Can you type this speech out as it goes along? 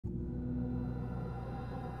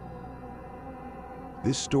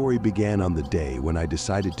This story began on the day when I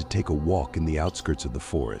decided to take a walk in the outskirts of the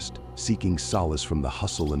forest, seeking solace from the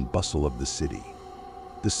hustle and bustle of the city.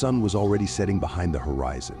 The sun was already setting behind the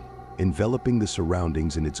horizon, enveloping the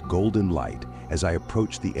surroundings in its golden light as I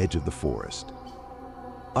approached the edge of the forest.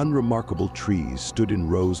 Unremarkable trees stood in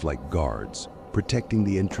rows like guards, protecting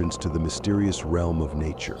the entrance to the mysterious realm of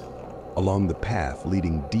nature. Along the path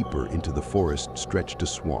leading deeper into the forest stretched a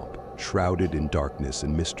swamp, shrouded in darkness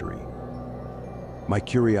and mystery. My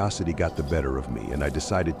curiosity got the better of me, and I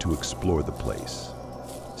decided to explore the place.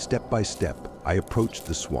 Step by step, I approached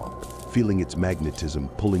the swamp, feeling its magnetism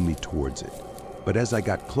pulling me towards it. But as I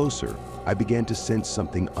got closer, I began to sense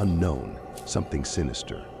something unknown, something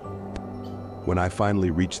sinister. When I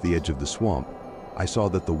finally reached the edge of the swamp, I saw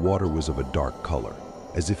that the water was of a dark color,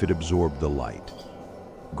 as if it absorbed the light.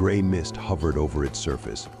 Gray mist hovered over its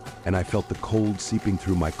surface, and I felt the cold seeping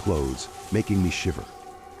through my clothes, making me shiver.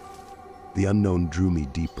 The unknown drew me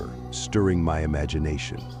deeper, stirring my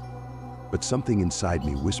imagination. But something inside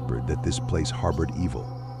me whispered that this place harbored evil,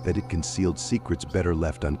 that it concealed secrets better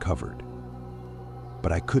left uncovered.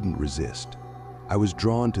 But I couldn't resist. I was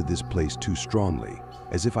drawn to this place too strongly,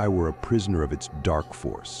 as if I were a prisoner of its dark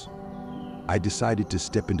force. I decided to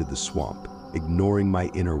step into the swamp, ignoring my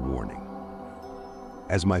inner warning.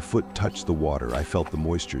 As my foot touched the water, I felt the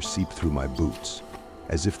moisture seep through my boots,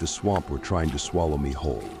 as if the swamp were trying to swallow me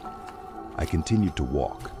whole. I continued to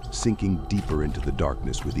walk, sinking deeper into the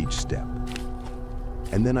darkness with each step.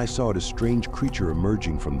 And then I saw a strange creature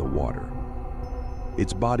emerging from the water.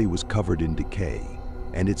 Its body was covered in decay,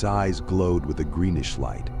 and its eyes glowed with a greenish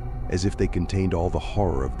light, as if they contained all the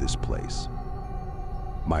horror of this place.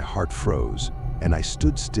 My heart froze, and I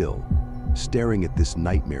stood still, staring at this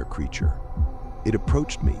nightmare creature. It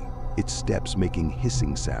approached me, its steps making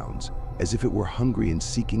hissing sounds, as if it were hungry and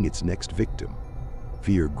seeking its next victim.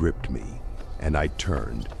 Fear gripped me, and I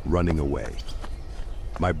turned, running away.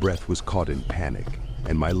 My breath was caught in panic,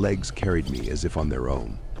 and my legs carried me as if on their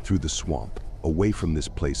own, through the swamp, away from this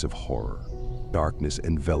place of horror. Darkness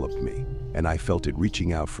enveloped me, and I felt it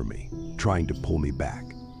reaching out for me, trying to pull me back.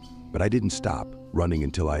 But I didn't stop, running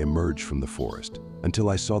until I emerged from the forest, until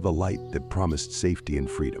I saw the light that promised safety and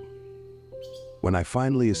freedom. When I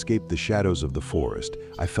finally escaped the shadows of the forest,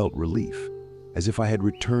 I felt relief, as if I had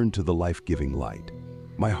returned to the life-giving light.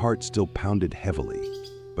 My heart still pounded heavily,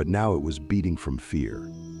 but now it was beating from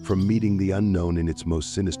fear, from meeting the unknown in its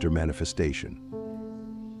most sinister manifestation.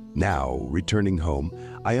 Now, returning home,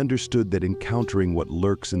 I understood that encountering what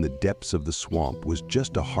lurks in the depths of the swamp was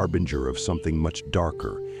just a harbinger of something much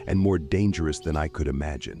darker and more dangerous than I could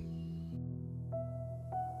imagine.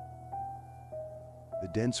 The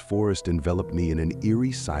dense forest enveloped me in an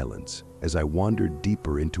eerie silence as I wandered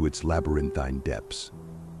deeper into its labyrinthine depths.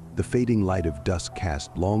 The fading light of dusk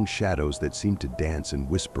cast long shadows that seemed to dance and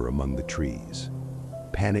whisper among the trees.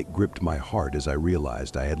 Panic gripped my heart as I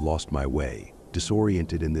realized I had lost my way,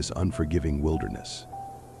 disoriented in this unforgiving wilderness.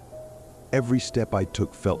 Every step I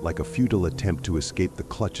took felt like a futile attempt to escape the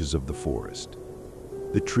clutches of the forest.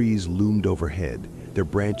 The trees loomed overhead, their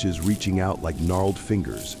branches reaching out like gnarled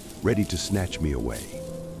fingers, ready to snatch me away.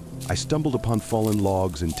 I stumbled upon fallen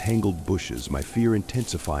logs and tangled bushes, my fear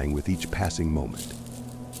intensifying with each passing moment.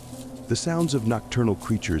 The sounds of nocturnal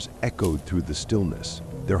creatures echoed through the stillness,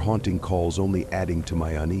 their haunting calls only adding to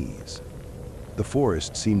my unease. The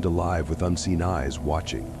forest seemed alive with unseen eyes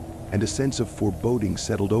watching, and a sense of foreboding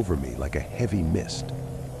settled over me like a heavy mist.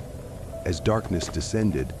 As darkness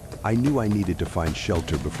descended, I knew I needed to find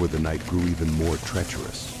shelter before the night grew even more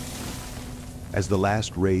treacherous. As the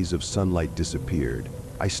last rays of sunlight disappeared,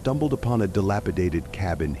 I stumbled upon a dilapidated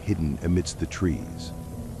cabin hidden amidst the trees.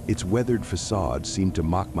 Its weathered facade seemed to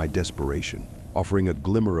mock my desperation, offering a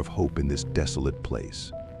glimmer of hope in this desolate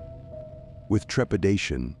place. With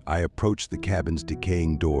trepidation, I approached the cabin's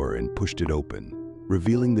decaying door and pushed it open,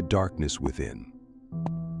 revealing the darkness within.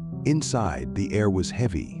 Inside, the air was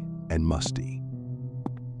heavy and musty.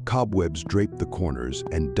 Cobwebs draped the corners,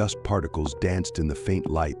 and dust particles danced in the faint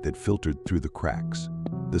light that filtered through the cracks.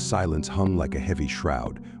 The silence hung like a heavy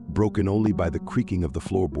shroud, broken only by the creaking of the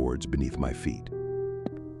floorboards beneath my feet.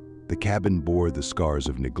 The cabin bore the scars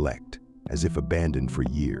of neglect, as if abandoned for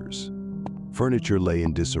years. Furniture lay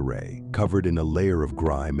in disarray, covered in a layer of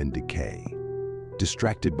grime and decay.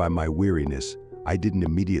 Distracted by my weariness, I didn't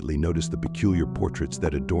immediately notice the peculiar portraits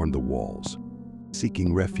that adorned the walls.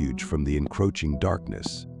 Seeking refuge from the encroaching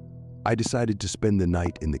darkness, I decided to spend the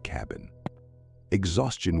night in the cabin.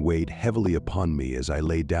 Exhaustion weighed heavily upon me as I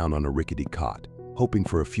lay down on a rickety cot, hoping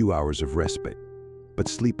for a few hours of respite, but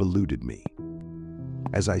sleep eluded me.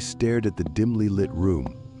 As I stared at the dimly lit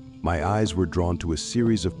room, My eyes were drawn to a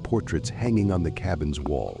series of portraits hanging on the cabin's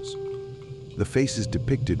walls. The faces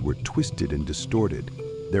depicted were twisted and distorted,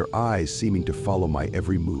 their eyes seeming to follow my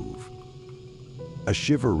every move. A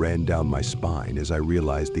shiver ran down my spine as I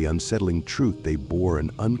realized the unsettling truth they bore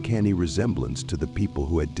an uncanny resemblance to the people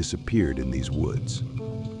who had disappeared in these woods.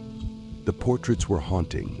 The portraits were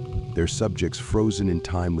haunting, their subjects frozen in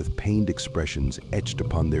time with pained expressions etched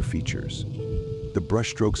upon their features. The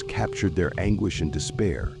brushstrokes captured their anguish and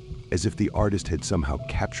despair, as if the artist had somehow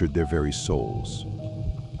captured their very souls.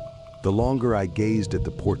 The longer I gazed at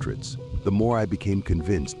the portraits, the more I became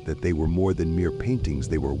convinced that they were more than mere paintings.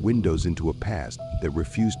 They were windows into a past that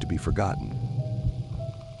refused to be forgotten.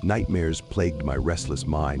 Nightmares plagued my restless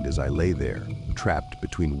mind as I lay there, trapped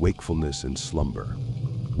between wakefulness and slumber.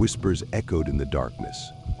 Whispers echoed in the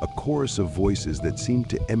darkness, a chorus of voices that seemed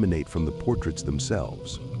to emanate from the portraits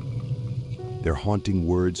themselves. Their haunting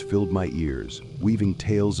words filled my ears, weaving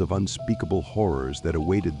tales of unspeakable horrors that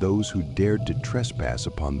awaited those who dared to trespass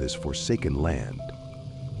upon this forsaken land.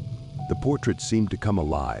 The portraits seemed to come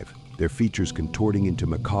alive, their features contorting into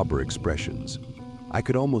macabre expressions. I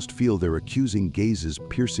could almost feel their accusing gazes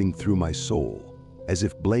piercing through my soul, as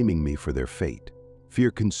if blaming me for their fate.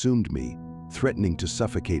 Fear consumed me, threatening to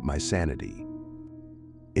suffocate my sanity.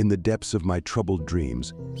 In the depths of my troubled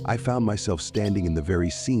dreams, I found myself standing in the very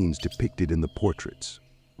scenes depicted in the portraits.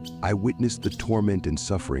 I witnessed the torment and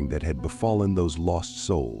suffering that had befallen those lost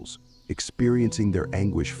souls, experiencing their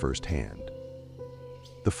anguish firsthand.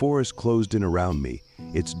 The forest closed in around me,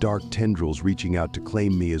 its dark tendrils reaching out to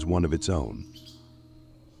claim me as one of its own.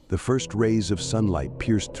 The first rays of sunlight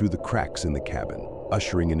pierced through the cracks in the cabin,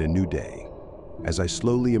 ushering in a new day. As I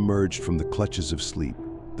slowly emerged from the clutches of sleep,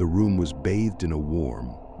 the room was bathed in a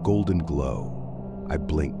warm, golden glow. I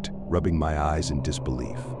blinked, rubbing my eyes in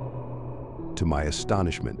disbelief. To my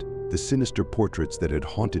astonishment, the sinister portraits that had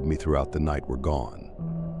haunted me throughout the night were gone.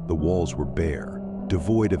 The walls were bare,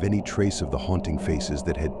 devoid of any trace of the haunting faces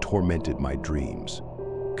that had tormented my dreams.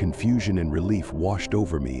 Confusion and relief washed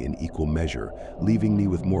over me in equal measure, leaving me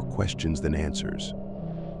with more questions than answers.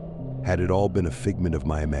 Had it all been a figment of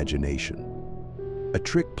my imagination? A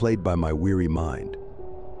trick played by my weary mind?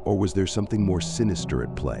 Or was there something more sinister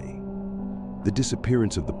at play? The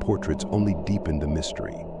disappearance of the portraits only deepened the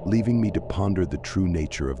mystery, leaving me to ponder the true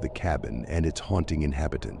nature of the cabin and its haunting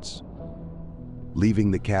inhabitants.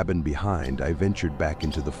 Leaving the cabin behind, I ventured back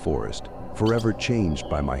into the forest, forever changed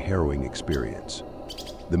by my harrowing experience.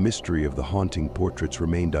 The mystery of the haunting portraits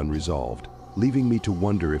remained unresolved, leaving me to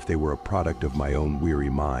wonder if they were a product of my own weary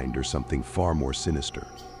mind or something far more sinister.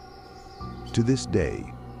 To this day,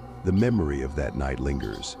 the memory of that night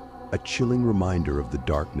lingers, a chilling reminder of the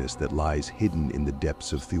darkness that lies hidden in the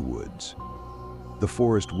depths of the woods. The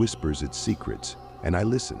forest whispers its secrets, and I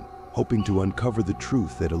listen, hoping to uncover the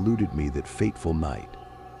truth that eluded me that fateful night.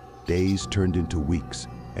 Days turned into weeks,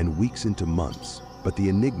 and weeks into months, but the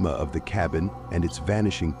enigma of the cabin and its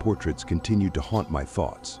vanishing portraits continued to haunt my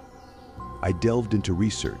thoughts. I delved into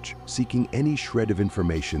research, seeking any shred of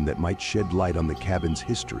information that might shed light on the cabin's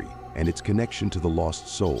history and its connection to the lost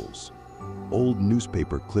souls. Old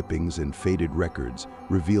newspaper clippings and faded records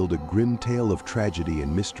revealed a grim tale of tragedy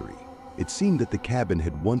and mystery. It seemed that the cabin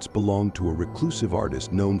had once belonged to a reclusive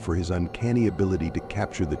artist known for his uncanny ability to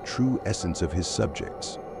capture the true essence of his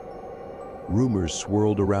subjects. Rumors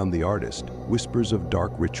swirled around the artist, whispers of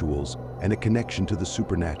dark rituals and a connection to the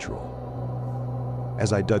supernatural.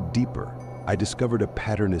 As I dug deeper, I discovered a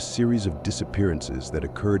pattern, a series of disappearances that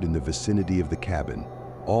occurred in the vicinity of the cabin,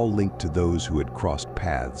 all linked to those who had crossed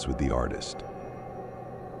paths with the artist.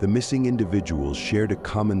 The missing individuals shared a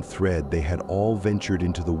common thread. They had all ventured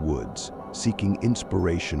into the woods, seeking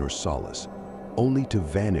inspiration or solace, only to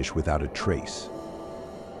vanish without a trace.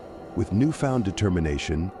 With newfound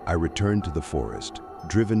determination, I returned to the forest,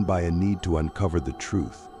 driven by a need to uncover the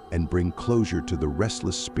truth and bring closure to the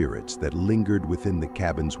restless spirits that lingered within the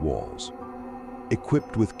cabin's walls.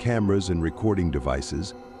 Equipped with cameras and recording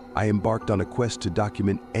devices, I embarked on a quest to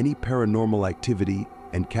document any paranormal activity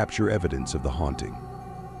and capture evidence of the haunting.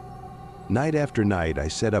 Night after night, I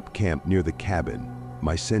set up camp near the cabin,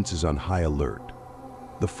 my senses on high alert.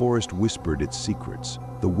 The forest whispered its secrets,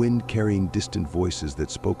 the wind carrying distant voices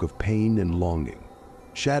that spoke of pain and longing.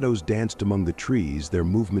 Shadows danced among the trees, their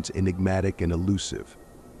movements enigmatic and elusive.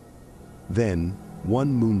 Then,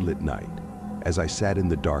 one moonlit night, as I sat in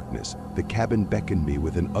the darkness, the cabin beckoned me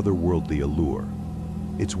with an otherworldly allure.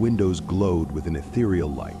 Its windows glowed with an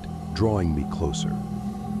ethereal light, drawing me closer.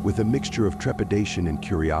 With a mixture of trepidation and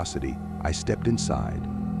curiosity, I stepped inside.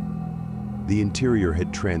 The interior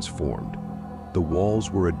had transformed. The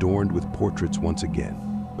walls were adorned with portraits once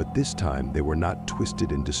again, but this time they were not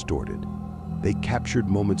twisted and distorted. They captured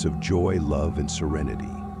moments of joy, love, and serenity.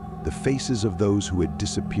 The faces of those who had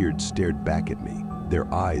disappeared stared back at me,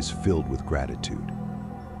 their eyes filled with gratitude.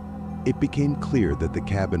 It became clear that the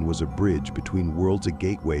cabin was a bridge between worlds, a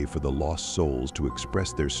gateway for the lost souls to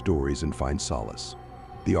express their stories and find solace.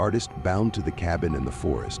 The artist, bound to the cabin and the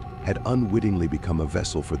forest, had unwittingly become a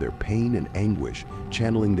vessel for their pain and anguish,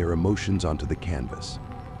 channeling their emotions onto the canvas.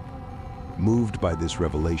 Moved by this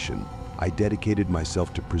revelation, I dedicated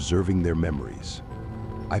myself to preserving their memories.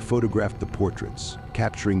 I photographed the portraits,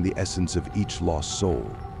 capturing the essence of each lost soul.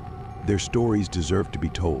 Their stories deserved to be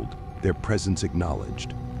told, their presence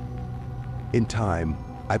acknowledged. In time,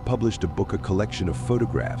 I published a book, a collection of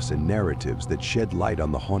photographs and narratives that shed light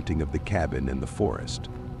on the haunting of the cabin and the forest.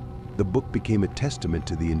 The book became a testament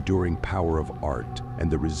to the enduring power of art and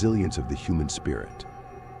the resilience of the human spirit.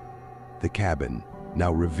 The cabin,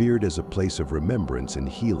 now revered as a place of remembrance and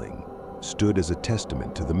healing, stood as a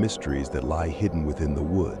testament to the mysteries that lie hidden within the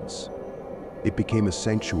woods. It became a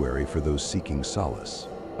sanctuary for those seeking solace,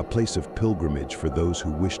 a place of pilgrimage for those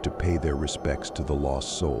who wish to pay their respects to the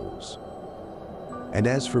lost souls. And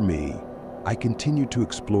as for me, I continued to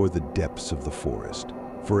explore the depths of the forest,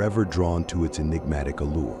 forever drawn to its enigmatic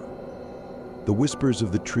allure. The whispers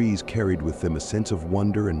of the trees carried with them a sense of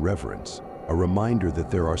wonder and reverence, a reminder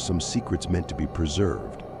that there are some secrets meant to be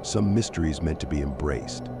preserved, some mysteries meant to be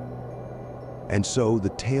embraced. And so the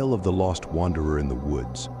tale of the lost wanderer in the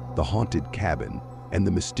woods, the haunted cabin, and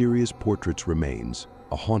the mysterious portraits remains,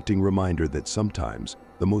 a haunting reminder that sometimes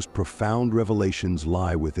the most profound revelations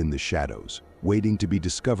lie within the shadows, waiting to be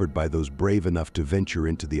discovered by those brave enough to venture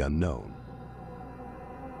into the unknown.